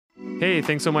Hey,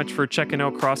 thanks so much for checking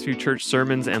out Crossview Church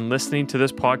sermons and listening to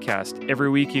this podcast.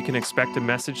 Every week you can expect a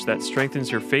message that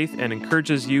strengthens your faith and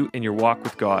encourages you in your walk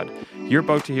with God. You're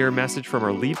about to hear a message from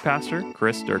our lead pastor,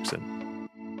 Chris Duerksen.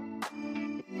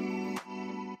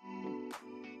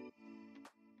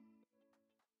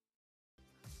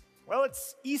 Well,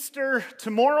 it's Easter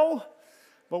tomorrow,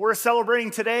 but we're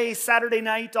celebrating today, Saturday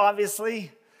night,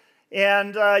 obviously.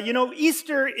 And,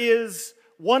 Easter is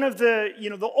one of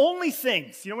the only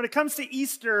things, when it comes to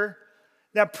Easter,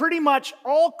 that pretty much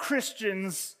all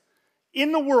Christians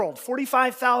in the world,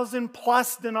 45,000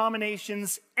 plus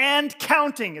denominations and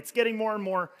counting, it's getting more and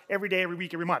more every day, every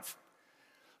week, every month.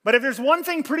 But if there's one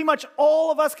thing pretty much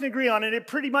all of us can agree on, and it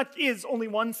pretty much is only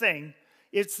one thing,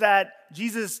 it's that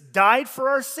Jesus died for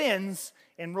our sins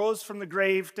and rose from the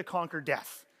grave to conquer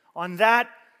death. On that,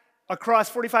 across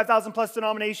 45,000 plus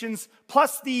denominations,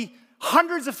 plus the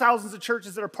hundreds of thousands of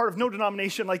churches that are part of no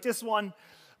denomination like this one,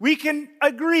 we can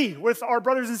agree with our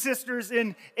brothers and sisters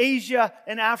in Asia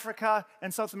and Africa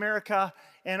and South America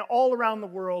and all around the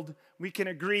world. We can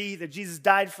agree that Jesus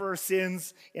died for our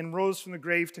sins and rose from the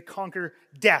grave to conquer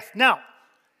death. Now,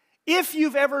 if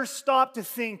you've ever stopped to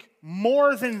think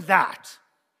more than that,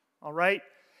 all right,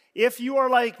 if you are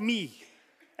like me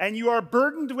and you are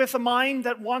burdened with a mind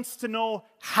that wants to know,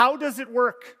 how does it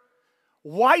work?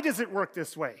 Why does it work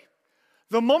this way?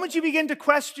 The moment you begin to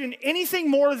question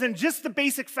anything more than just the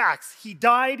basic facts, he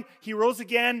died, he rose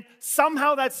again,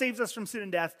 somehow that saves us from sin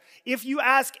and death. If you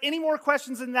ask any more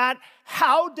questions than that,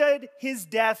 how did his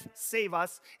death save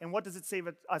us, and what does it save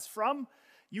us from?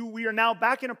 We are now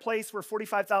back in a place where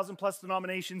 45,000 plus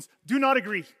denominations do not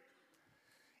agree.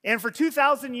 And for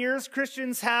 2,000 years,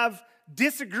 Christians have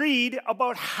disagreed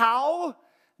about how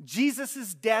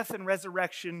Jesus' death and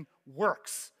resurrection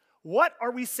works. What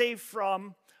are we saved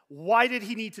from? Why did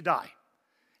he need to die?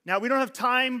 Now, we don't have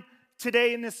time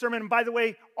today in this sermon. And by the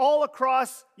way, all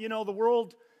across, the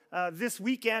world this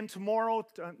weekend, tomorrow,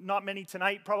 not many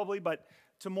tonight probably, but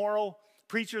tomorrow,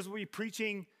 preachers will be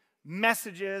preaching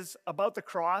messages about the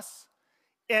cross.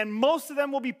 And most of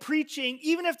them will be preaching,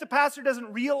 even if the pastor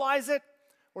doesn't realize it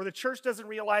or the church doesn't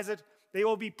realize it, they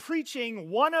will be preaching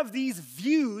one of these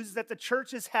views that the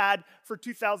church has had for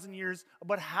 2,000 years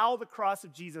about how the cross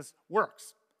of Jesus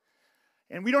works.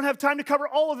 And we don't have time to cover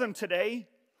all of them today,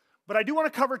 but I do want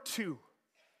to cover two.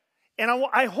 And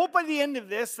I hope by the end of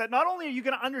this that not only are you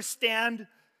going to understand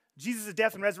Jesus'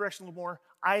 death and resurrection a little more,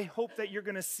 I hope that you're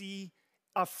going to see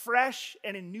afresh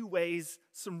and in new ways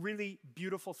some really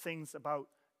beautiful things about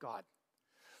God.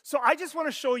 So I just want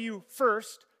to show you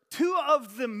first two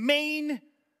of the main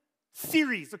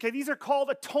theories, okay? These are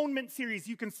called atonement theories.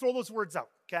 You can throw those words out,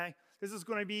 okay? This is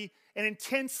going to be an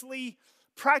intensely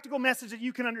practical message that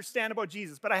you can understand about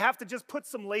Jesus, but I have to just put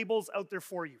some labels out there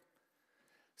for you.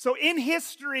 So in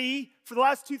history, for the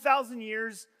last 2,000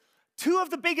 years, two of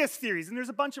the biggest theories, and there's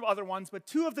a bunch of other ones, but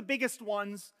two of the biggest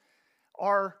ones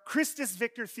are Christus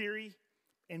Victor theory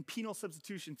and penal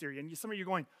substitution theory. And some of you are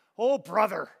going, oh,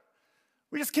 brother,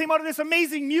 we just came out of this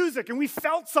amazing music and we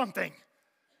felt something.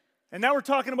 And now we're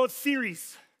talking about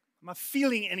theories. I'm not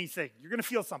feeling anything. You're going to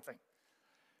feel something.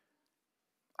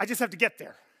 I just have to get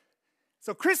there.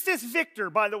 So Christus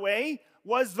Victor, by the way,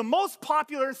 was the most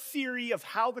popular theory of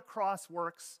how the cross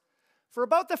works for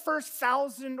about the first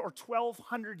 1,000 or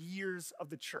 1,200 years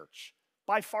of the church.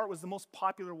 By far, it was the most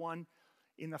popular one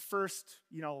in the first,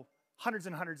 hundreds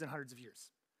and hundreds and hundreds of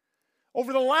years.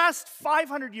 Over the last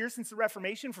 500 years since the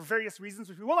Reformation, for various reasons,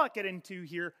 which we will not get into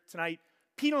here tonight,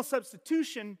 penal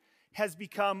substitution has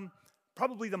become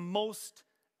probably the most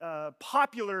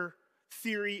popular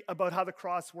theory about how the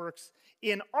cross works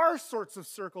in our sorts of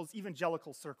circles,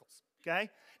 evangelical circles, okay?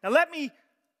 Now let me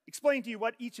explain to you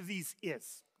what each of these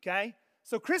is, okay?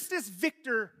 So Christus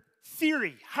Victor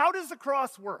theory, how does the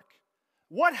cross work?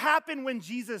 What happened when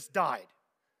Jesus died?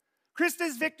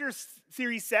 Christus Victor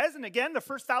theory says, and again, the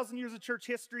first 1,000 years of church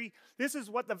history, this is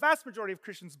what the vast majority of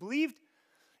Christians believed,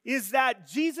 is that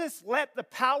Jesus let the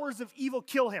powers of evil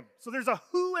kill him. So there's a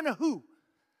who and a who.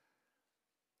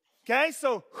 Okay,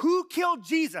 so who killed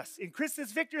Jesus? In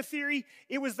Christus Victor theory,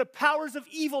 it was the powers of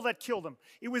evil that killed him.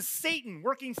 It was Satan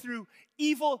working through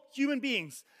evil human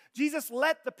beings. Jesus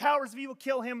let the powers of evil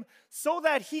kill him so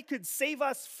that he could save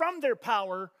us from their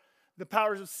power, the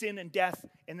powers of sin and death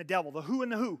and the devil. The who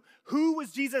and the who. Who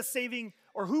was Jesus saving,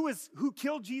 or who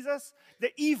killed Jesus? The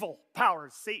evil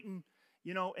powers, Satan,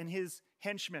 and his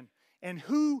henchmen. And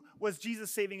who was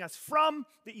Jesus saving us from?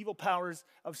 The evil powers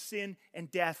of sin and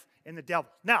death and the devil.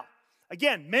 Now,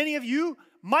 again, many of you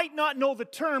might not know the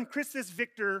term Christus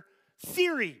Victor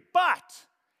theory, but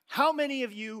how many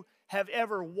of you have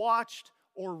ever watched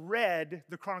or read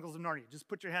the Chronicles of Narnia? Just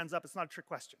put your hands up. It's not a trick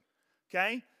question.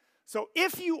 Okay? So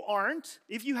if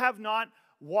you have not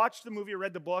watched the movie or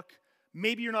read the book,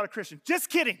 maybe you're not a Christian. Just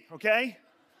kidding, okay?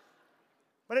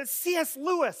 But it's C.S.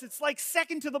 Lewis. It's like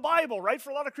second to the Bible, right, for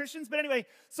a lot of Christians. But anyway,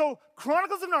 so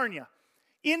Chronicles of Narnia.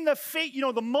 In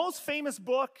the most famous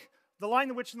book, The Lion,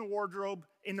 the Witch, and the Wardrobe,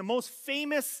 in the most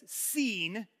famous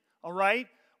scene, all right,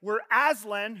 where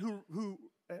Aslan, who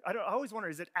I always wonder,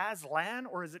 is it Aslan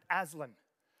or is it Aslan?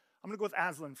 I'm going to go with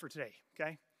Aslan for today,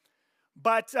 okay?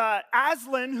 But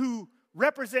Aslan, who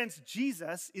represents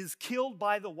Jesus, is killed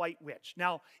by the White Witch.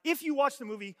 Now, if you watched the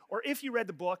movie or if you read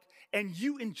the book and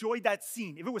you enjoyed that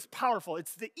scene, if it was powerful,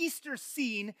 it's the Easter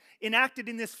scene enacted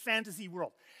in this fantasy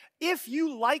world. If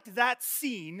you liked that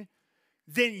scene,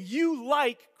 then you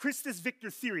like Christus Victor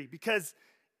theory, because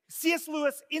C.S.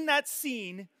 Lewis in that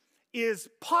scene is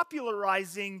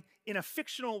popularizing in a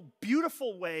fictional,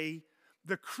 beautiful way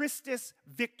the Christus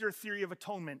Victor theory of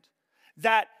atonement,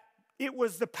 that it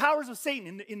was the powers of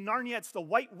Satan. In Narnia, it's the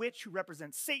White Witch who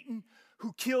represents Satan,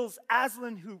 who kills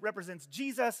Aslan, who represents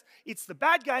Jesus. It's the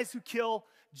bad guys who kill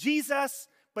Jesus,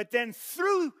 but then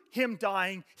through him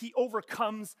dying, he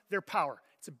overcomes their power.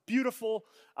 It's a beautiful,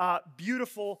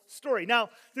 beautiful story. Now,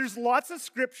 there's lots of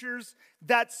scriptures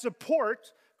that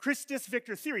support Christus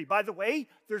Victor theory. By the way,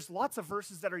 there's lots of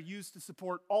verses that are used to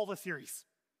support all the theories.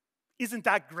 Isn't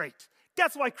that great?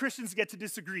 That's why Christians get to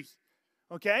disagree,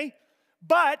 okay?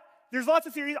 But there's lots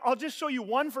of theories. I'll just show you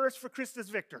one verse for Christus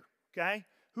Victor, okay?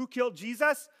 Who killed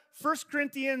Jesus? 1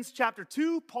 Corinthians chapter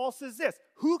 2, Paul says this.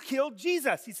 Who killed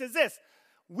Jesus? He says this.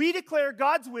 We declare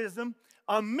God's wisdom,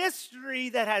 a mystery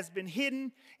that has been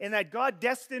hidden and that God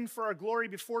destined for our glory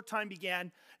before time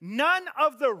began. None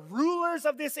of the rulers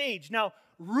of this age. Now,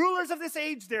 rulers of this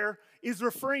age there is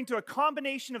referring to a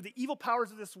combination of the evil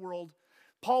powers of this world.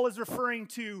 Paul is referring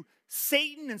to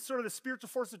Satan and sort of the spiritual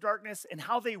force of darkness and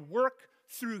how they work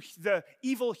through the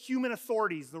evil human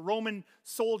authorities, the Roman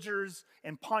soldiers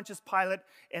and Pontius Pilate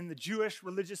and the Jewish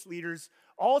religious leaders,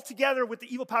 all together with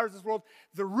the evil powers of this world.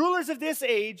 The rulers of this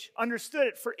age understood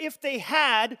it, for if they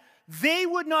had, they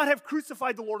would not have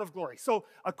crucified the Lord of glory. So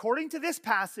according to this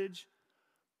passage,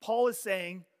 Paul is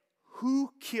saying,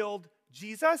 who killed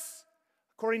Jesus?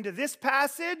 According to this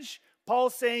passage, Paul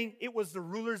is saying it was the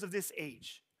rulers of this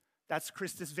age. That's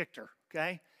Christus Victor,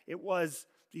 okay? It was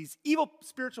these evil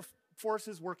spiritual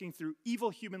forces working through evil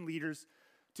human leaders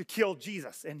to kill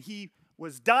Jesus. And he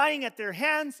was dying at their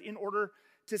hands in order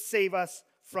to save us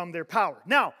from their power.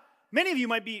 Now, many of you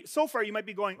might be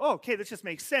going, oh, okay, this just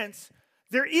makes sense.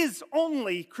 There is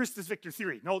only Christus Victor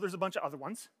theory. No, there's a bunch of other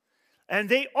ones. And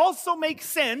they also make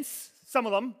sense, some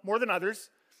of them more than others,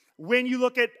 when you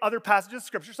look at other passages of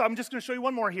Scripture. So I'm just going to show you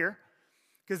one more here,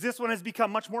 because this one has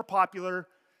become much more popular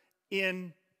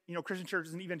in Christian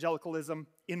churches and evangelicalism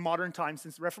in modern times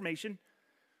since the Reformation.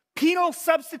 Penal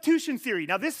substitution theory.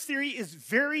 Now, this theory is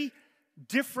very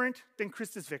different than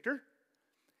Christus Victor.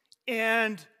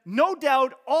 And no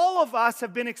doubt all of us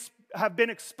have been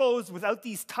exposed without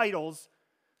these titles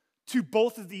to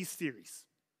both of these theories.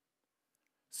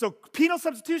 So penal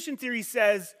substitution theory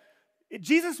says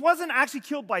Jesus wasn't actually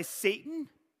killed by Satan.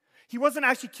 He wasn't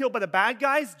actually killed by the bad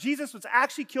guys. Jesus was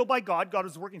actually killed by God. God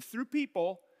was working through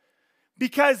people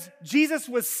because Jesus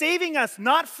was saving us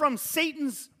not from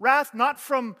Satan's wrath, not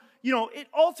from,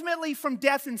 ultimately from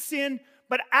death and sin,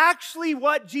 but actually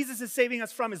what Jesus is saving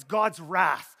us from is God's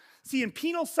wrath. See, in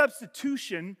penal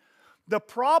substitution, the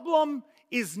problem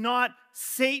is not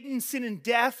Satan, sin, and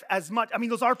death as much. I mean,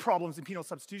 those are problems in penal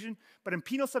substitution, but in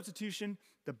penal substitution,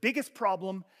 the biggest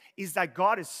problem is that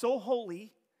God is so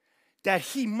holy that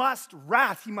he must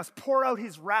pour out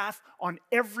his wrath on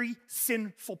every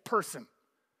sinful person.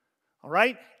 All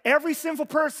right? Every sinful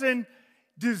person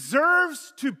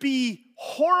deserves to be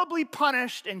horribly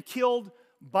punished and killed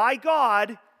by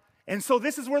God. And so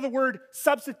this is where the word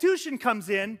substitution comes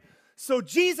in. So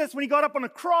Jesus, when he got up on the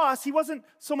cross, he wasn't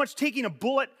so much taking a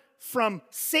bullet from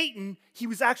Satan. He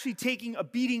was actually taking a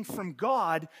beating from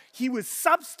God. He was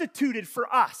substituted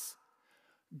for us.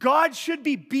 God should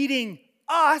be beating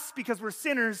us because we're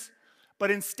sinners,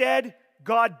 but instead,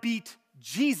 God beat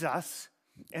Jesus.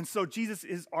 And so Jesus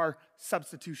is our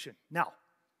substitution. Now,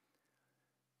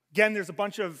 again, there's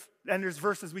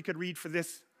verses we could read for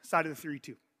this side of the theory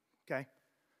too, okay?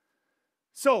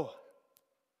 So,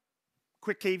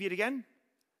 quick caveat again.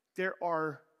 There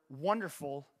are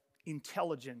wonderful,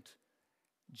 intelligent,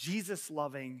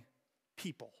 Jesus-loving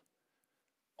people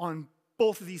on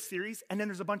both of these theories, and then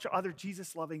there's a bunch of other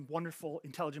Jesus-loving, wonderful,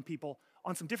 intelligent people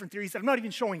on some different theories that I'm not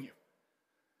even showing you.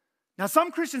 Now,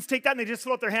 some Christians take that and they just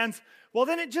throw up their hands. Well,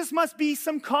 then it just must be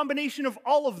some combination of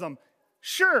all of them.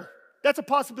 Sure, that's a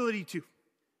possibility too.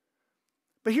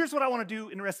 But here's what I want to do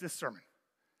in the rest of this sermon.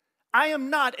 I am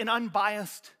not an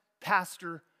unbiased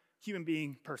pastor, human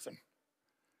being, person.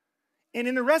 And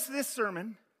in the rest of this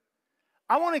sermon,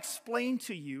 I want to explain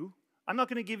to you, I'm not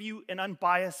going to give you an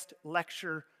unbiased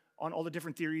lecture on all the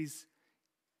different theories.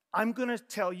 I'm going to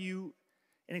tell you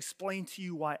and explain to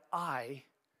you why I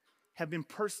have been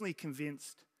personally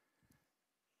convinced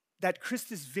that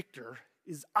Christus Victor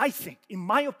is, I think, in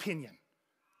my opinion,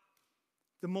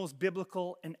 the most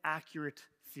biblical and accurate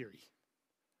theory.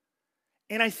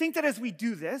 And I think that as we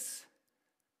do this,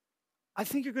 I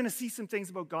think you're going to see some things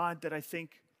about God that I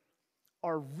think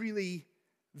are really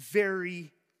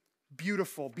very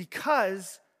beautiful,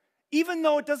 because even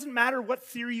though it doesn't matter what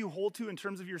theory you hold to in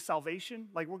terms of your salvation,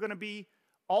 like we're going to be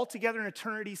all together in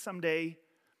eternity someday,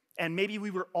 and maybe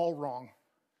we were all wrong.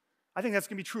 I think that's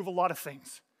going to be true of a lot of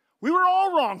things. We were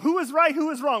all wrong. Who was right? Who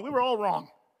was wrong? We were all wrong.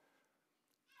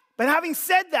 But having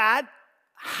said that,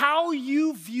 how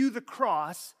you view the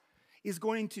cross is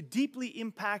going to deeply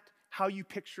impact how you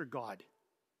picture God.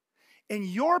 And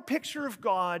your picture of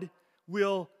God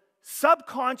will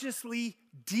subconsciously,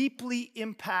 deeply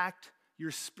impact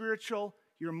your spiritual,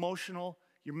 your emotional,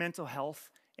 your mental health,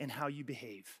 and how you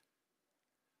behave.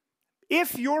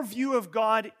 If your view of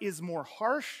God is more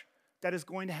harsh, that is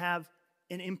going to have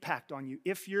an impact on you.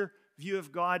 If your view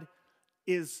of God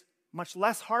is much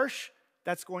less harsh,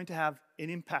 that's going to have an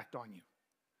impact on you.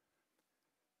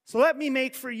 So let me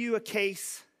make for you a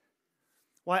case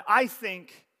why I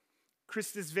think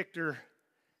Christus Victor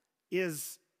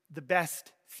is the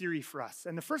best theory for us.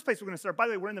 And the first place we're going to start, by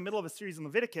the way, we're in the middle of a series in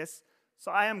Leviticus,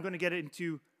 so I am going to get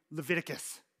into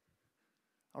Leviticus.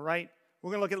 All right?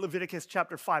 We're going to look at Leviticus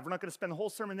chapter 5. We're not going to spend the whole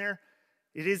sermon there.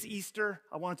 It is Easter.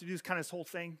 I wanted to do kind of this whole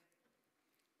thing.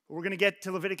 But we're going to get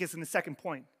to Leviticus in the second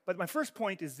point. But my first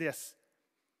point is this.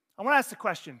 I want to ask the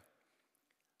question,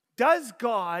 does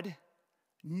God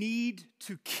need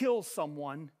to kill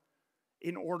someone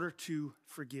in order to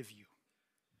forgive you?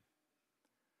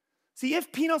 See,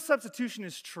 if penal substitution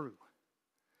is true,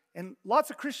 and lots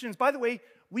of Christians, by the way,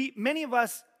 many of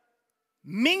us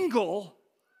mingle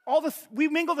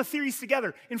the theories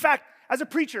together. In fact, as a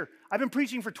preacher, I've been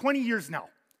preaching for 20 years now.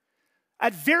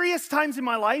 At various times in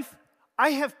my life, I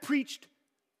have preached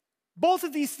both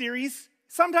of these theories,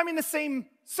 sometime in the same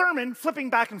sermon, flipping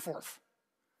back and forth.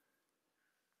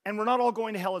 And we're not all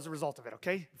going to hell as a result of it,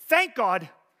 okay? Thank God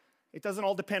it doesn't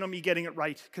all depend on me getting it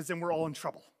right, because then we're all in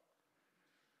trouble.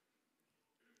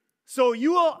 So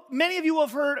many of you will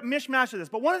have heard a mishmash of this,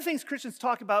 but one of the things Christians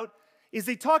talk about is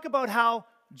they talk about how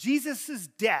Jesus'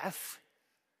 death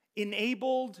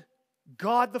enabled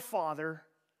God the Father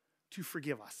to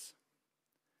forgive us.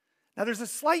 Now, there's a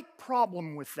slight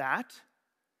problem with that,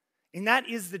 and that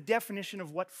is the definition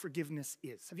of what forgiveness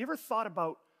is. Have you ever thought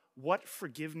about what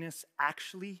forgiveness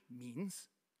actually means?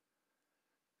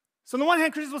 So on the one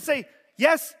hand, Christians will say,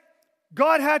 yes,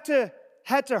 God had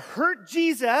to hurt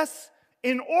Jesus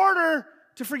in order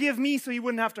to forgive me so he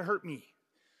wouldn't have to hurt me.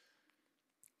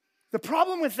 The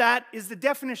problem with that is the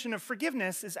definition of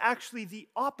forgiveness is actually the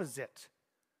opposite.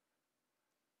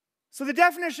 So the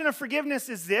definition of forgiveness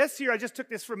is this. Here, I just took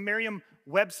this from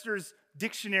Merriam-Webster's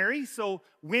dictionary. So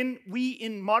when we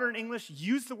in modern English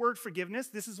use the word forgiveness,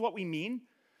 this is what we mean.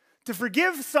 To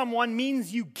forgive someone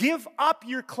means you give up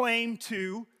your claim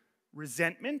to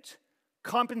resentment,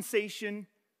 compensation,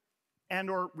 and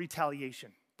or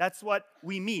retaliation. That's what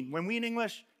we mean. When we in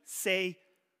English say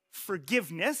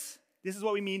forgiveness, this is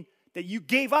what we mean, that you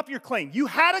gave up your claim. You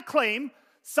had a claim,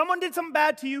 someone did something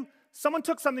bad to you, someone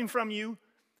took something from you.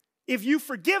 If you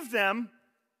forgive them,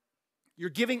 you're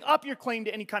giving up your claim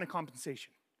to any kind of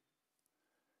compensation.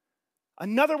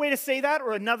 Another way to say that,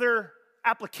 or another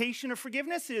application of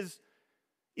forgiveness, is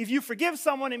if you forgive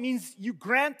someone, it means you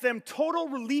grant them total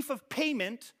relief of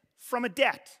payment from a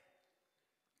debt.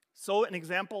 So an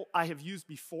example I have used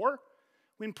before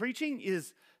when preaching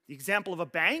is the example of a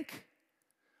bank.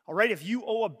 All right, if you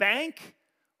owe a bank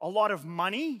a lot of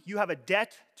money, you have a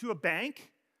debt to a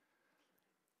bank.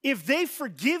 If they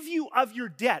forgive you of your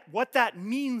debt, what that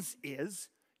means is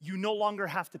you no longer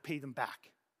have to pay them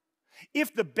back.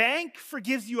 If the bank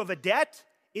forgives you of a debt,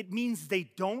 it means they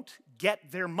don't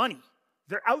get their money.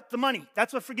 They're out the money.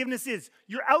 That's what forgiveness is.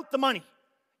 You're out the money.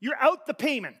 You're out the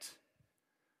payment.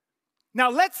 Now,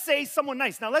 let's say someone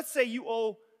nice. Now, let's say you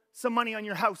owe some money on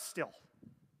your house still.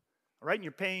 All right, and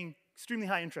you're paying extremely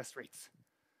high interest rates.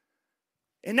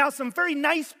 And now some very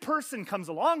nice person comes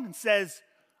along and says,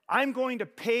 I'm going to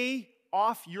pay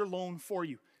off your loan for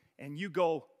you. And you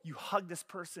hug this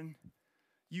person,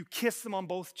 you kiss them on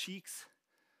both cheeks,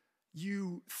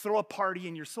 you throw a party,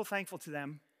 and you're so thankful to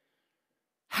them.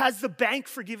 has the bank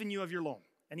forgiven you of your loan?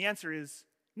 And the answer is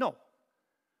no.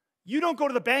 You don't go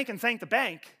to the bank and thank the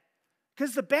bank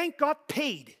because the bank got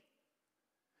paid.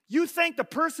 You thank the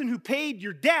person who paid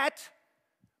your debt,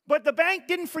 but the bank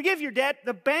didn't forgive your debt.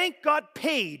 The bank got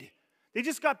paid. They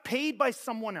just got paid by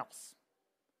someone else.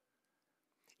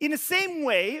 In the same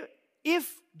way,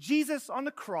 if Jesus on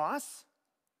the cross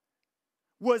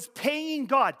was paying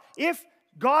God, if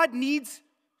God needs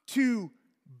to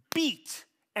beat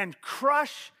and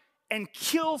crush and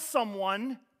kill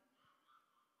someone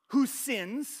who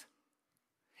sins,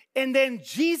 and then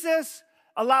Jesus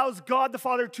allows God the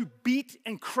Father to beat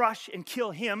and crush and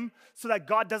kill him so that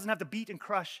God doesn't have to beat and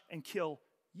crush and kill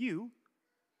you,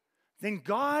 then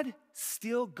God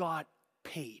still got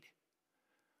paid.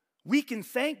 We can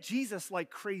thank Jesus like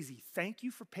crazy. Thank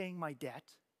you for paying my debt.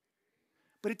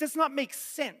 But it does not make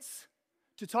sense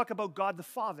to talk about God the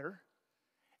Father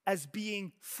as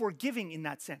being forgiving in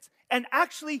that sense. And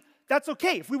actually, that's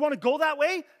okay. If we want to go that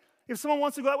way, if someone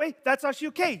wants to go that way, that's actually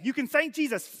okay. You can thank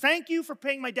Jesus. Thank you for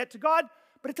paying my debt to God.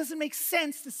 But it doesn't make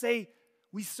sense to say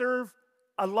we serve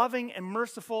a loving and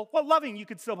merciful, well, loving you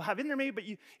could still have in there maybe, but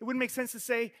it wouldn't make sense to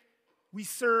say we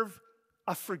serve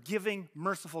a forgiving,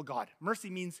 merciful God. Mercy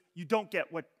means you don't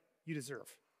get what you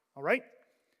deserve, all right?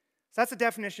 So that's the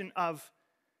definition of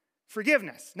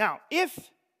forgiveness. Now,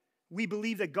 if we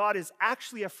believe that God is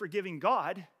actually a forgiving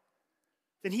God,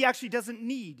 then he actually doesn't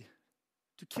need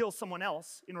to kill someone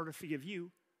else in order to forgive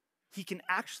you. He can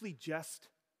actually just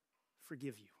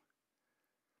forgive you.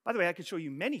 By the way, I could show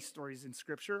you many stories in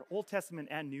Scripture, Old Testament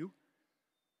and New,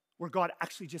 where God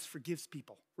actually just forgives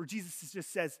people, where Jesus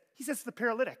just says, he says to the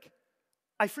paralytic,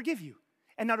 I forgive you.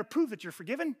 And now to prove that you're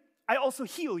forgiven, I also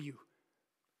heal you.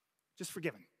 Just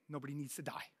forgiven. Nobody needs to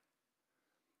die.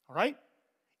 All right?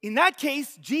 In that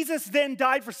case, Jesus then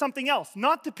died for something else,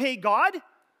 not to pay God,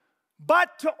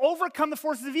 but to overcome the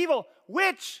forces of evil,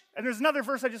 which, and there's another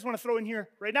verse I just want to throw in here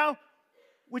right now,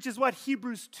 which is what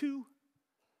Hebrews 2,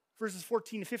 verses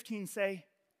 14 to 15 say.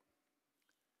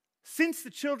 Since the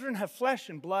children have flesh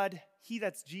and blood, he,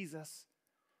 that's Jesus,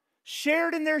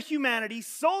 shared in their humanity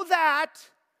so that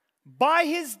by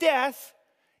his death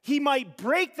he might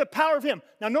break the power of him.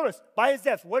 Now notice, by his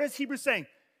death, what is Hebrews saying?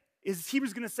 Is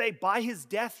Hebrews going to say by his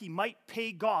death he might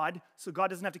pay God so God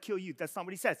doesn't have to kill you? That's not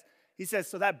what he says. He says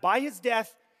so that by his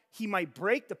death he might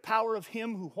break the power of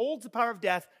him who holds the power of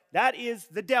death, that is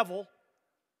the devil.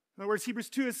 In other words, Hebrews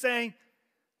 2 is saying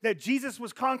that Jesus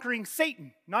was conquering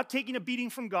Satan, not taking a beating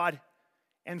from God,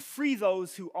 and free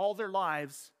those who all their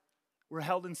lives were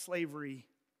held in slavery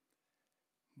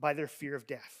by their fear of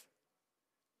death.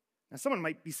 Now, someone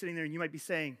might be sitting there and you might be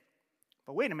saying,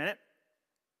 but wait a minute,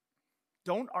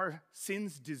 don't our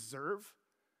sins deserve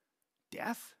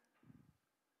death?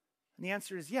 And the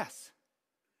answer is yes.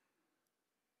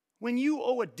 When you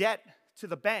owe a debt to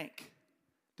the bank,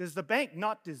 does the bank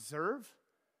not deserve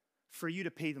for you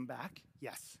to pay them back?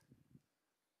 Yes.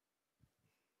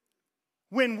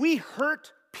 When we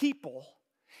hurt people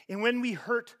and when we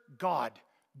hurt God,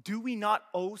 do we not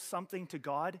owe something to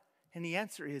God? And the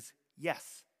answer is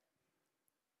yes.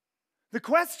 The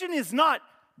question is not,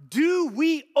 do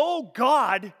we owe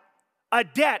God a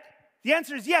debt? The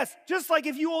answer is yes. Just like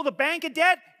if you owe the bank a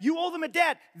debt, you owe them a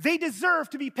debt. They deserve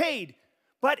to be paid.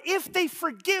 But if they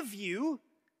forgive you,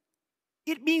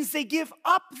 it means they give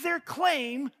up their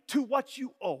claim to what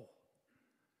you owe.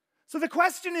 So the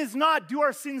question is not, do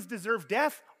our sins deserve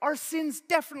death? Our sins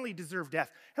definitely deserve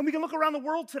death. And we can look around the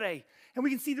world today and we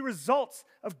can see the results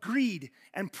of greed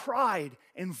and pride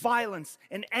and violence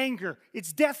and anger.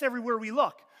 It's death everywhere we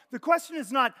look. The question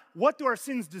is not, what do our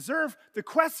sins deserve? The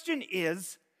question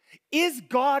is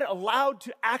God allowed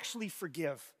to actually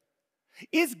forgive?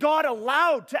 Is God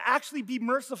allowed to actually be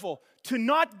merciful, to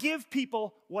not give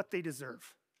people what they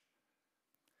deserve?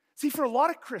 See, for a lot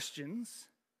of Christians,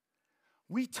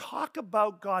 we talk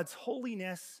about God's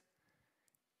holiness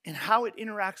and how it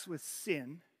interacts with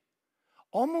sin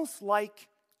almost like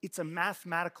it's a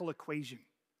mathematical equation.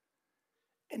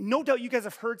 And no doubt you guys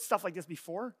have heard stuff like this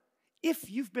before. If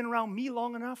you've been around me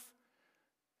long enough,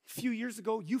 a few years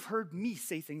ago, you've heard me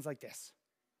say things like this.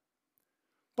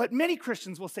 But many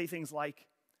Christians will say things like,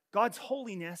 God's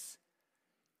holiness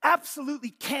absolutely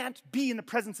can't be in the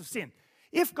presence of sin.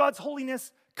 If God's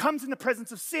holiness comes in the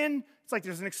presence of sin, it's like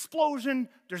there's an explosion,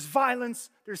 there's violence,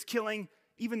 there's killing,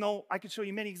 even though I could show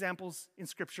you many examples in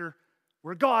Scripture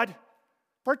where God,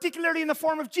 particularly in the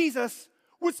form of Jesus,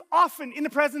 was often in the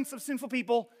presence of sinful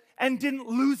people and didn't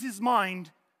lose his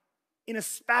mind in a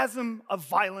spasm of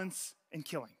violence and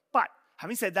killing. But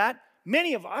having said that,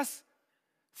 many of us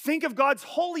think of God's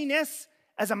holiness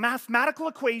as a mathematical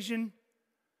equation.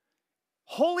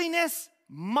 Holiness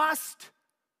must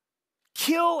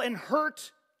kill and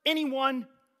hurt anyone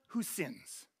who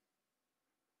sins.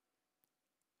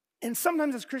 And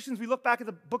sometimes as Christians, we look back at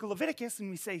the book of Leviticus and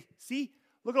we say, see,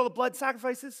 look at all the blood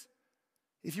sacrifices.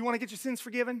 If you want to get your sins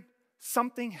forgiven,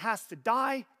 something has to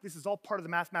die. This is all part of the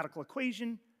mathematical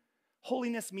equation.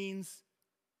 Holiness means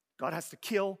God has to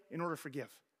kill in order to forgive.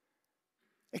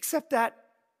 Except that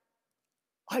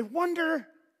I wonder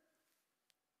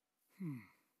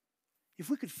if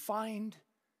we could find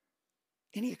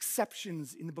any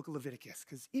exceptions in the book of Leviticus.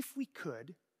 Because if we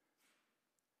could,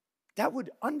 that would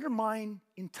undermine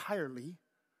entirely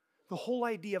the whole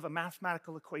idea of a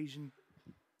mathematical equation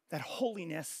that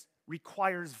holiness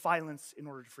requires violence in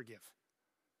order to forgive.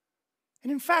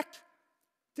 And in fact,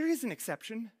 there is an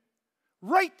exception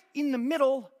right in the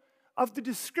middle of the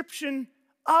description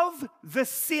of the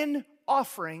sin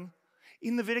offering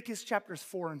in Leviticus chapters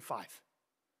 4 and 5.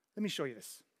 Let me show you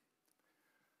this.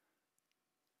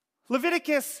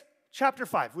 Leviticus chapter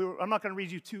 5. I'm not going to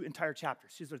read you 2 entire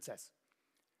chapters. Here's what it says.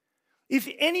 If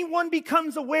anyone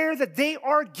becomes aware that they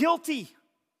are guilty,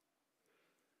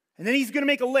 and then he's going to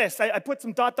make a list. I put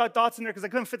some dots in there because I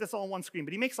couldn't fit this all on one screen,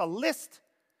 but he makes a list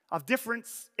of different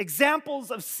examples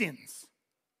of sins.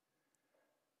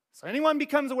 So anyone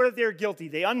becomes aware that they're guilty.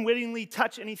 They unwittingly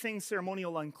touch anything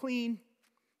ceremonial unclean,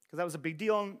 because that was a big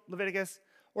deal in Leviticus.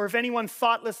 Or if anyone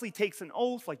thoughtlessly takes an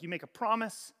oath, like you make a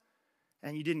promise,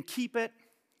 and you didn't keep it,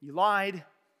 you lied,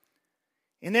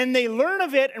 and then they learn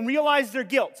of it and realize their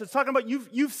guilt. So it's talking about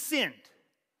you've sinned.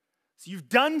 So you've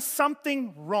done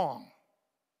something wrong.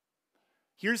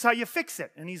 Here's how you fix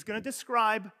it. And he's going to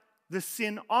describe the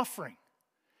sin offering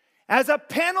as a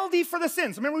penalty for the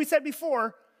sins. Remember we said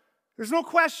before, there's no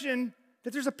question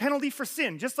that there's a penalty for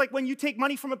sin. Just like when you take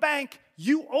money from a bank,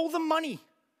 you owe them money.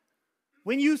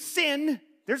 When you sin,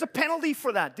 there's a penalty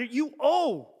for that. You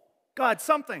owe God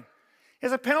something.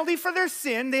 As a penalty for their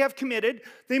sin they have committed,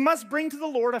 they must bring to the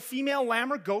Lord a female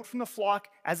lamb or goat from the flock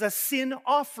as a sin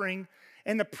offering,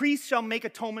 and the priest shall make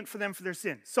atonement for them for their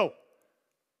sin. So,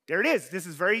 there it is.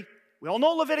 We all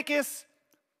know Leviticus.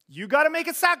 You got to make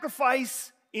a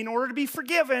sacrifice in order to be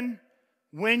forgiven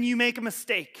when you make a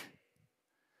mistake.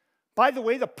 By the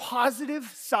way, the positive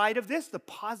side of this, the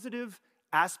positive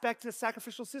aspect of the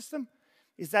sacrificial system,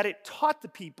 is that it taught the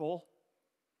people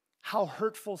how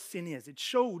hurtful sin is. It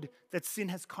showed that sin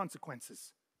has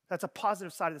consequences. That's a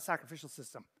positive side of the sacrificial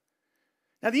system.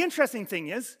 Now, the interesting thing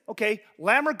is, okay,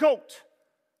 lamb or goat.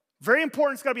 Very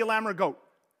important, it's got to be a lamb or a goat.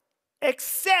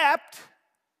 Except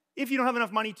if you don't have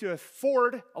enough money to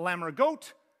afford a lamb or a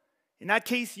goat. In that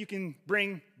case, you can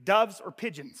bring doves or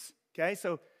pigeons. Okay,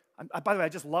 so, by the way, I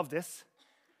just love this.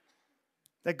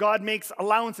 That God makes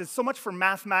allowances so much for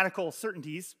mathematical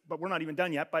certainties, but we're not even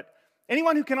done yet, but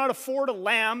anyone who cannot afford a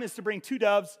lamb is to bring 2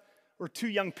 doves or 2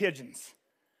 young pigeons.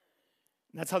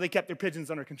 And that's how they kept their pigeons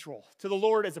under control. To the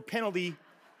Lord as a penalty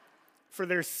for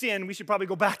their sin. We should probably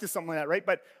go back to something like that, right?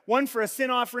 But one for a sin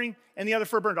offering and the other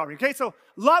for a burnt offering. Okay, so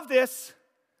love this.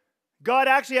 God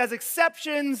actually has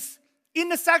exceptions in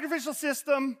the sacrificial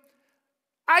system.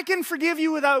 I can forgive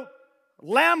you without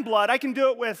lamb blood. I can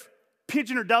do it with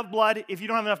pigeon or dove blood if you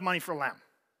don't have enough money for a lamb.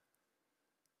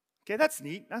 Okay, that's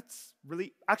neat. That's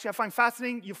really, actually I find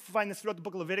fascinating. You find this throughout the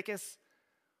book of Leviticus.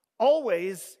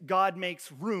 Always, God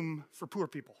makes room for poor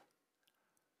people.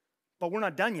 But we're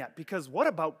not done yet, because what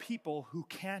about people who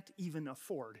can't even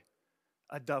afford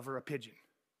a dove or a pigeon?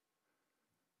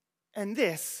 And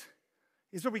this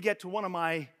is where we get to one of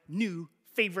my new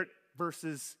favorite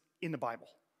verses in the Bible.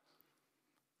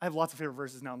 I have lots of favorite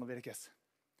verses now in Leviticus.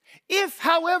 If,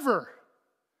 however,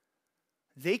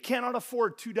 they cannot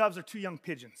afford 2 doves or 2 young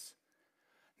pigeons,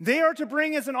 they are to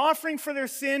bring as an offering for their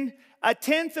sin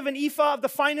 1/10 of an ephah of the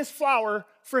finest flour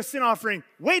for a sin offering.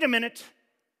 Wait a minute.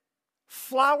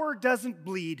 Flour doesn't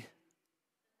bleed.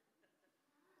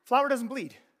 Flour doesn't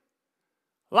bleed.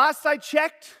 Last I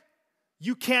checked,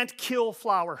 you can't kill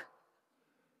flour.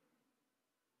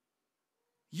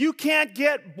 You can't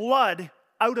get blood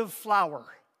out of flour.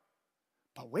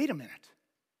 But wait a minute.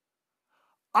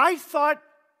 I thought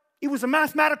it was a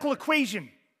mathematical equation.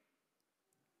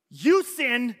 You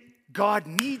sin, God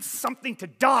needs something to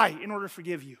die in order to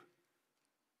forgive you.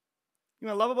 You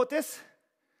know what I love about this?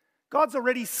 God's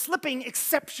already slipping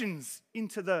exceptions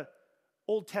into the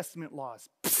Old Testament laws.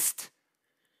 Psst.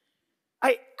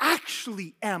 I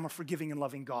actually am a forgiving and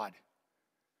loving God.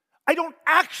 I don't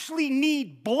actually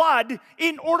need blood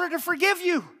in order to forgive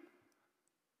you.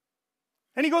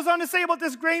 And he goes on to say about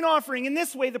this grain offering, in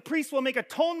this way the priest will make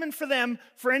atonement for them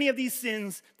for any of these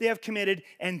sins they have committed,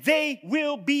 and they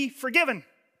will be forgiven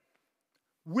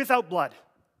without blood.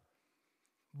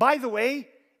 By the way,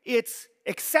 it's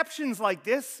exceptions like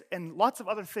this and lots of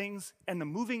other things and the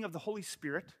moving of the Holy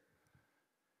Spirit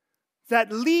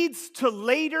that leads to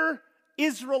later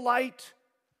Israelite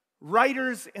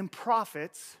writers and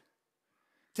prophets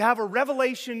to have a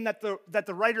revelation that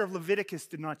the writer of Leviticus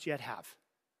did not yet have.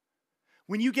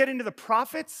 When you get into the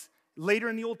prophets later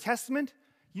in the Old Testament,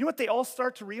 you know what they all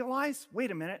start to realize? Wait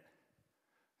a minute.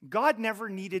 God never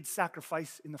needed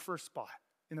sacrifice in the first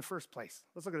place.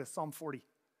 Let's look at this, Psalm 40.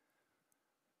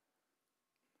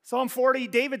 Psalm 40,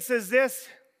 David says this,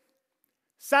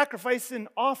 sacrifice and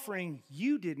offering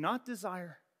you did not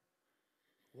desire.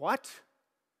 What?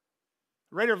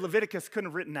 The writer of Leviticus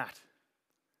couldn't have written that.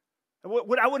 That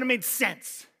wouldn't have made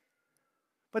sense.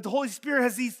 But the Holy Spirit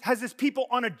has this people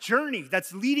on a journey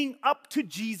that's leading up to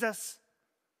Jesus.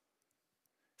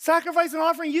 Sacrifice and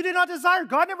offering you did not desire.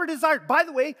 God never desired. By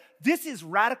the way, this is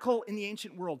radical in the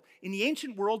ancient world. In the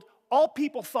ancient world, all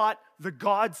people thought the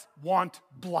gods want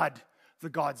blood. The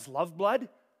gods love blood.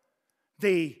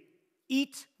 They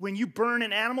eat. When you burn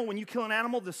an animal, when you kill an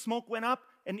animal, the smoke went up,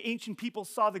 and ancient people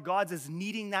saw the gods as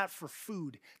needing that for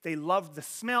food. They loved the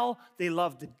smell. They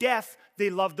loved the death. They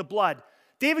loved the blood.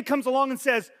 David comes along and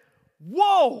says,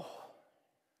 whoa,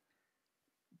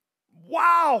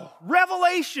 wow,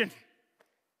 revelation.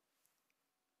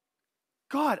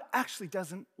 God actually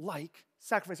doesn't like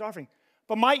sacrifice offering.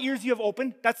 But my ears you have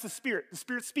opened. That's the Spirit. The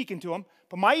Spirit's speaking to him.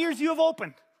 But my ears you have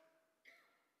opened.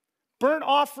 Burnt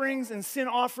offerings and sin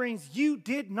offerings you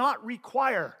did not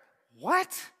require.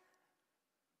 What?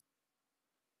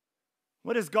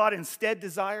 What does God instead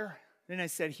desire? Then I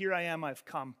said, here I am, I've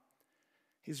come.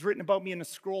 He's written about me in a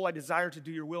scroll. I desire to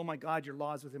do your will, my God. Your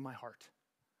law is within my heart.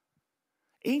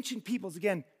 Ancient peoples,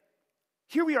 again,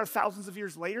 here we are thousands of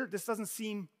years later. This doesn't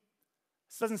seem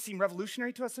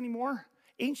revolutionary to us anymore.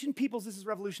 Ancient peoples, this is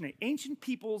revolutionary. Ancient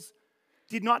peoples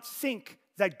did not think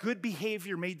that good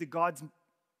behavior made the gods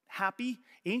happy.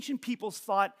 Ancient peoples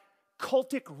thought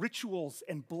cultic rituals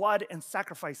and blood and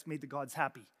sacrifice made the gods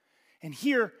happy. And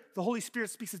here, the Holy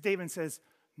Spirit speaks to David and says,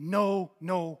 no,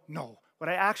 no, no. What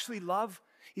I actually love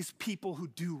is people who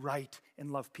do right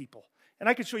and love people. And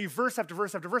I could show you verse after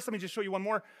verse after verse. Let me just show you one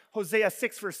more. Hosea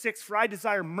 6, verse 6, for I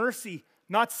desire mercy,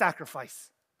 not sacrifice.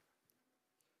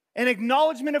 An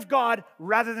acknowledgement of God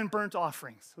rather than burnt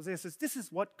offerings. Hosea says, this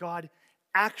is what God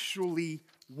actually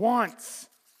wants.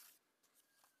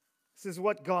 This is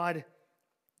what God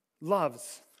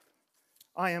loves.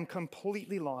 I am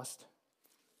completely lost.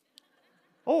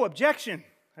 Oh, objection.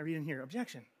 I read in here,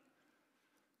 objection.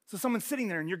 So someone's sitting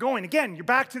there and you're going, again, you're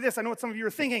back to this. I know what some of you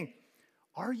are thinking.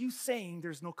 Are you saying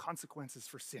there's no consequences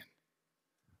for sin?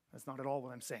 That's not at all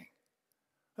what I'm saying.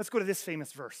 Let's go to this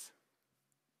famous verse.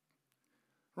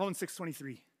 Romans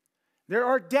 6:23. There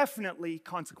are definitely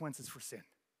consequences for sin.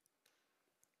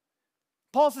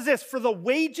 Paul says this, for the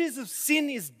wages of sin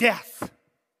is death.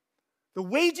 The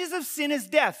wages of sin is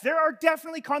death. There are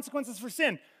definitely consequences for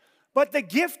sin. But the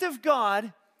gift of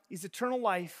God is eternal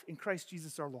life in Christ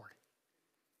Jesus our Lord.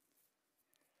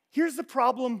 Here's the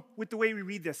problem with the way we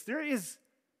read this.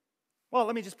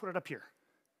 Let me just put it up here.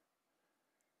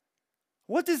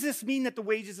 What does this mean that the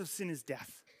wages of sin is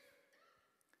death?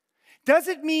 Does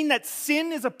it mean that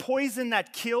sin is a poison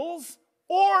that kills?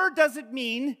 Or does it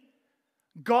mean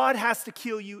God has to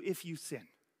kill you if you sin? Have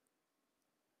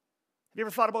you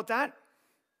ever thought about that?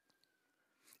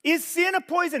 Is sin a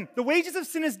poison? The wages of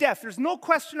sin is death. There's no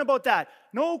question about that.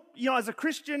 No, as a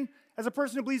Christian, as a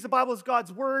person who believes the Bible is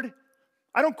God's word,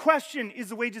 I don't question, is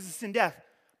the wages of sin death?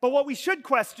 But what we should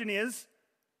question is,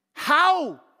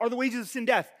 how are the wages of sin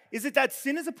death? Is it that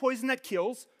sin is a poison that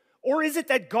kills, or is it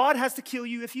that God has to kill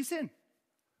you if you sin?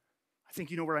 I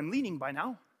think you know where I'm leaning by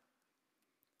now.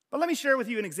 But let me share with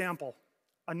you an example,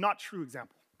 a not true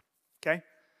example, okay?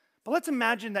 But let's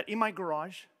imagine that in my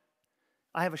garage,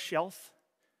 I have a shelf,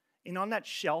 and on that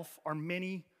shelf are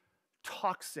many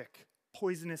toxic,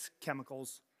 poisonous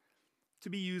chemicals to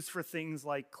be used for things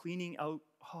like cleaning out,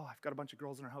 I've got a bunch of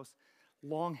girls in our house,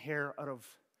 long hair out of,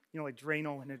 like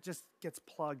Drano, and it just gets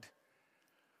plugged.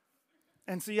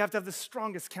 And so you have to have the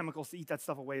strongest chemicals to eat that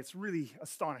stuff away. It's really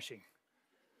astonishing.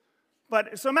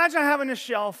 But so imagine I have on a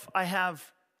shelf, I have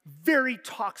very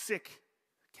toxic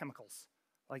chemicals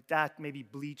like that, maybe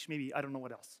bleach, maybe I don't know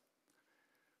what else.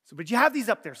 But you have these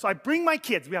up there. So I bring my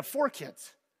kids, we have 4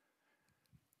 kids.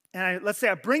 And let's say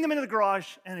I bring them into the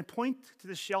garage and I point to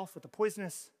the shelf with the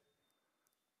poisonous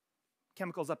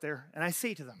chemicals up there, and I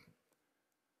say to them,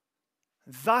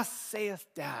 thus saith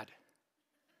Dad,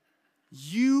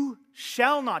 you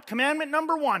shall not, commandment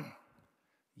number 1,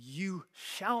 you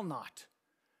shall not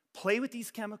play with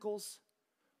these chemicals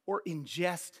or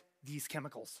ingest these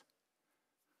chemicals.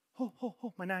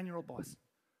 My 9-year-old boss.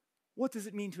 What does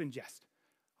it mean to ingest?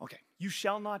 Okay, you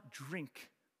shall not drink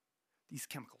these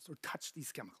chemicals or touch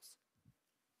these chemicals.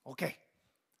 Okay.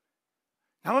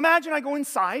 Now imagine I go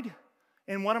inside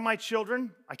and one of my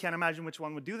children, I can't imagine which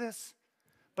one would do this,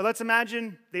 but let's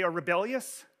imagine they are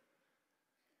rebellious.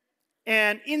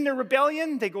 And in their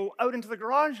rebellion, they go out into the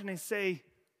garage and they say,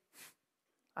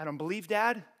 I don't believe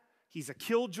Dad. He's a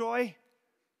killjoy.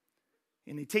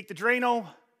 And they take the Drano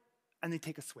and they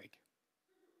take a swig.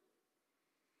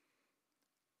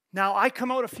 Now, I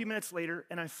come out a few minutes later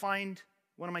and I find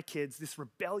one of my kids, this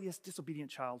rebellious,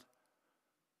 disobedient child,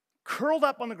 curled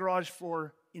up on the garage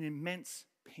floor in immense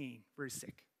pain, very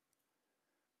sick.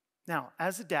 Now,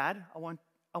 as a dad, I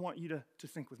want you to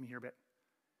think with me here a bit.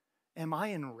 Am I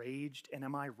enraged and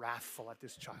am I wrathful at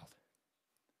this child?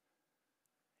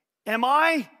 Am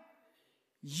I,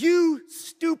 you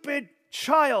stupid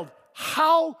child,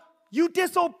 how you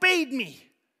disobeyed me,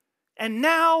 and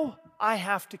now I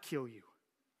have to kill you?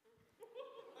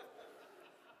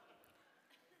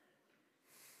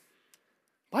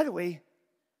 By the way,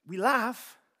 we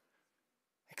laugh,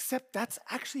 except that's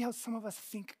actually how some of us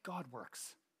think God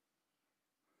works.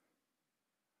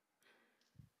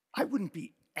 I wouldn't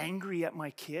be angry at my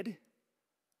kid.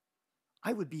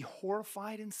 I would be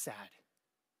horrified and sad.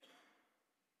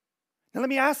 Now let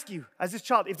me ask you, as this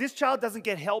child, if this child doesn't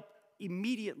get help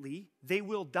immediately, they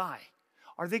will die.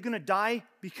 Are they going to die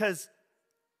because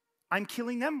I'm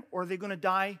killing them, or are they going to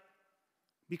die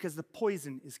because the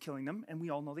poison is killing them? And we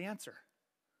all know the answer.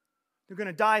 They're going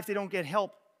to die if they don't get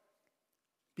help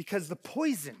because the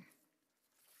poison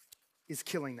is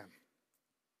killing them.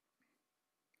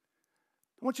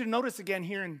 I want you to notice again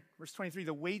here in verse 23,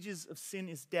 the wages of sin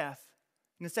is death.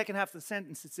 In the second half of the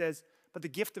sentence, it says, but the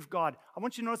gift of God. I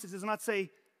want you to notice it does not say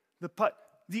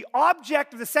the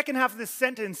object of the second half of this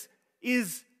sentence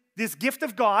is this gift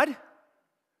of God.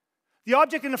 The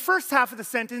object in the first half of the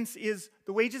sentence is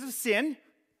the wages of sin.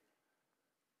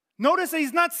 Notice that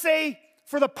he's not saying,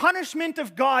 for the punishment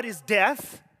of God is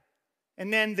death,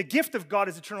 and then the gift of God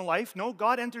is eternal life. No,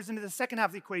 God enters into the second half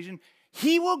of the equation.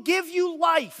 He will give you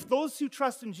life, those who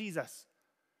trust in Jesus.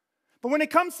 But when it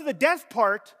comes to the death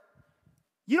part,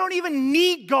 you don't even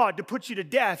need God to put you to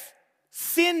death.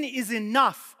 Sin is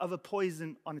enough of a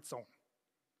poison on its own.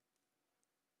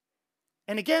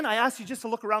 And again, I ask you just to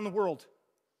look around the world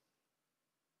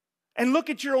and look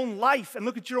at your own life and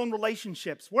look at your own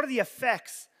relationships. What are the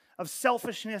effects of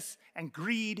selfishness and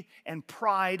greed and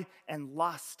pride and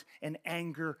lust and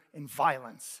anger and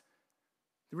violence?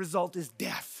 The result is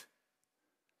death.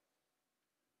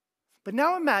 But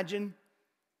now imagine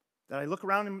that I look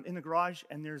around in the garage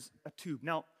and there's a tube.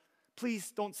 Now,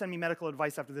 please don't send me medical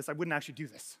advice after this. I wouldn't actually do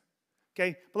this.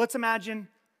 Okay? But let's imagine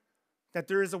that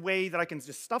there is a way that I can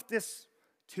just stuff this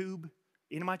tube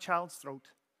into my child's throat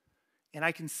and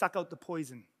I can suck out the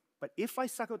poison. But if I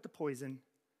suck out the poison,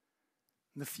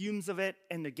 the fumes of it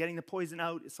and the getting the poison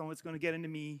out, some of it's going to get into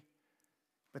me,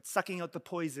 but sucking out the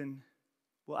poison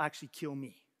will actually kill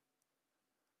me.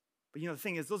 But you know, the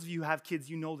thing is, those of you who have kids,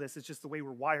 you know this. It's just the way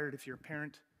we're wired if you're a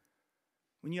parent.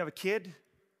 When you have a kid,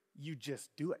 you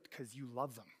just do it because you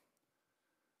love them.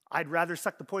 I'd rather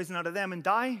suck the poison out of them and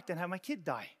die than have my kid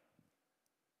die.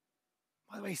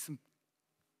 By the way, some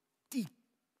deep,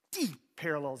 deep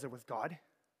parallels there with God.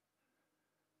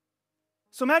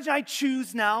 So imagine I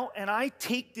choose now and I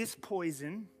take this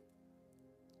poison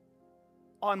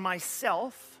on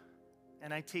myself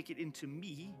and I take it into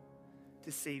me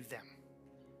to save them.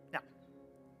 Now,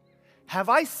 have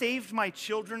I saved my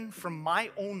children from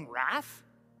my own wrath?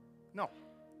 No.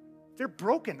 They're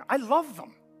broken. I love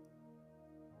them.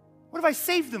 What have I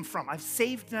saved them from? I've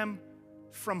saved them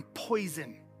from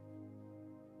poison.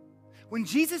 When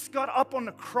Jesus got up on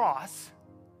the cross,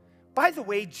 by the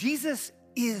way, Jesus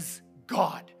is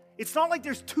God. It's not like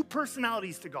there's two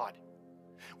personalities to God.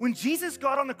 When Jesus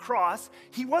got on the cross,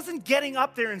 he wasn't getting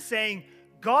up there and saying,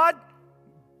 God,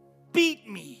 beat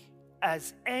me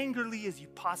as angrily as you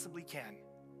possibly can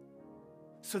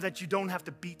so that you don't have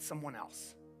to beat someone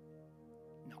else.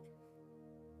 No.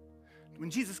 When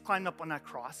Jesus climbed up on that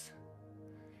cross,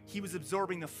 he was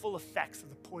absorbing the full effects of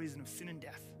the poison of sin and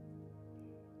death.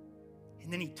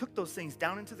 And then he took those things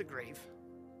down into the grave.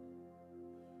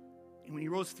 And when he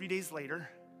rose 3 days later,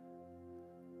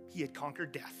 he had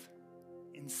conquered death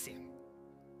and sin.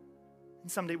 And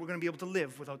someday we're going to be able to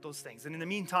live without those things. And in the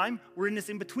meantime, we're in this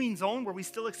in-between zone where we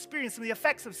still experience some of the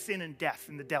effects of sin and death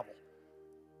and the devil.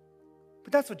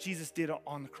 But that's what Jesus did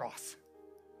on the cross.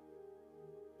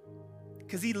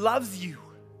 Because he loves you.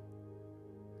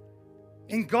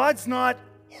 And God's not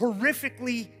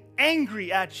horrifically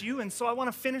angry at you. And so I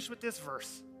want to finish with this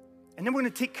verse. And then we're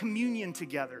going to take communion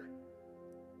together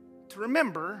to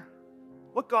remember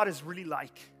what God is really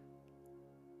like.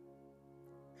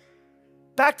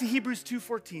 Back to Hebrews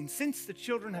 2:14. Since the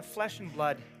children have flesh and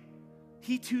blood,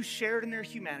 he too shared in their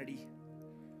humanity,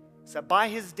 so that by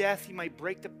his death he might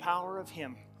break the power of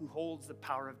him who holds the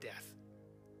power of death,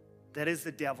 that is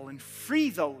the devil, and free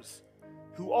those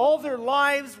who all their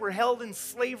lives were held in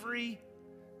slavery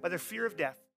by their fear of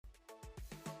death.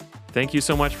 Thank you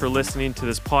so much for listening to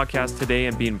this podcast today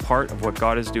and being part of what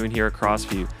God is doing here at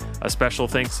Crossview. A special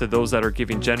thanks to those that are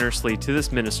giving generously to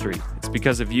this ministry. It's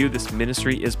because of you this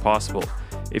ministry is possible.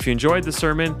 If you enjoyed the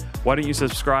sermon, why don't you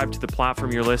subscribe to the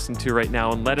platform you're listening to right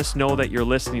now and let us know that you're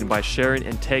listening by sharing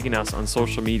and tagging us on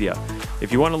social media.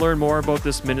 If you want to learn more about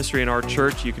this ministry in our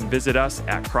church, you can visit us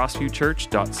at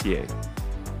crossviewchurch.ca.